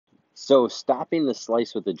So stopping the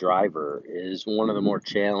slice with the driver is one of the more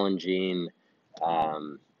challenging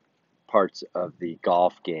um, parts of the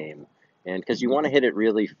golf game. And because you want to hit it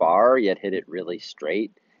really far, yet hit it really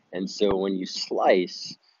straight. And so when you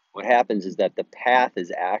slice, what happens is that the path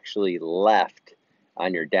is actually left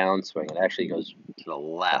on your downswing. It actually goes to the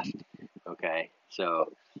left. Okay.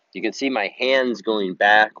 So you can see my hands going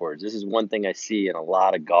backwards. This is one thing I see in a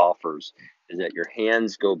lot of golfers is that your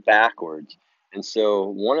hands go backwards. And so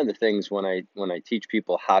one of the things when I teach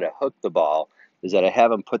people how to hook the ball is that I have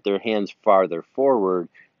them put their hands farther forward,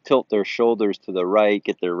 tilt their shoulders to the right,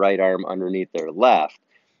 get their right arm underneath their left.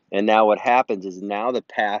 And now what happens is now the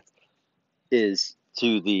path is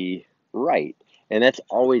to the right. And that's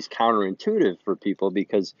always counterintuitive for people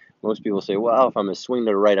because most people say, well, if I'm going to swing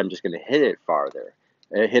to the right, I'm just going to hit it farther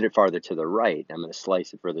to the right. I'm going to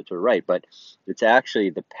slice it further to the right. But it's actually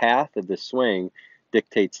the path of the swing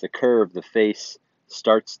dictates the curve. The face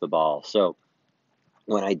starts the ball. So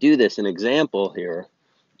when I do this, an example here,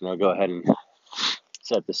 and I'll go ahead and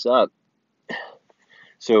set this up.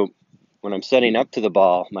 So when I'm setting up to the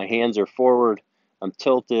ball, my hands are forward, I'm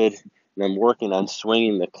tilted, and I'm working on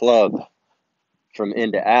swinging the club from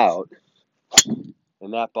in to out,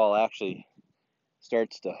 and that ball actually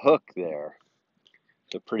starts to hook there.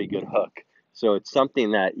 It's a pretty good hook. So it's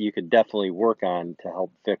something that you could definitely work on to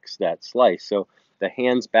help fix that slice. So the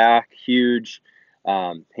hands back, huge,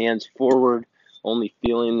 hands forward, only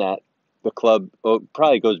feeling that the club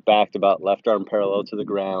probably goes back to about left arm parallel to the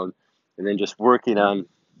ground, and then just working on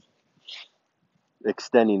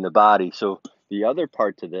extending the body. So the other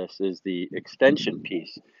part to this is the extension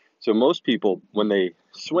piece. So most people, when they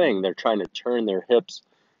swing, they're trying to turn their hips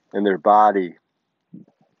and their body,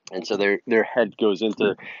 and so their head goes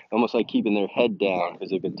into almost like keeping their head down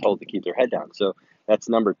because they've been told to keep their head down. So that's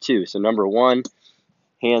number two. So number one,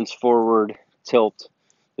 hands forward, tilt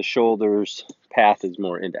the shoulders, path is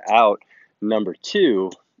more into out. Number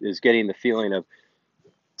two is getting the feeling of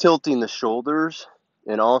tilting the shoulders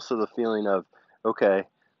and also the feeling of, okay,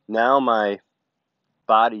 now my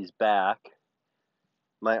body's back,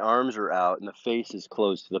 my arms are out, and the face is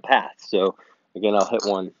closed to the path. So again, I'll hit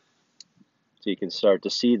one so you can start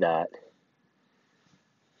to see that.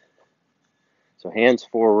 So hands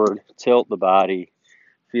forward, tilt the body,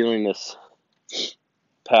 feeling this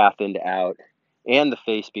path into out, and the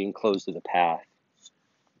face being closed to the path.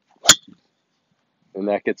 And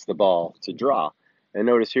that gets the ball to draw. And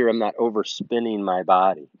notice here I'm not overspinning my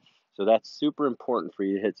body. So that's super important for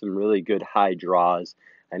you to hit some really good high draws.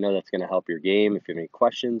 I know that's going to help your game. If you have any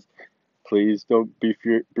questions, please don't be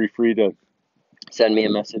free to send me a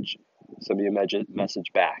message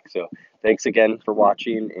back. So thanks again for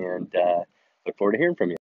watching, and look forward to hearing from you.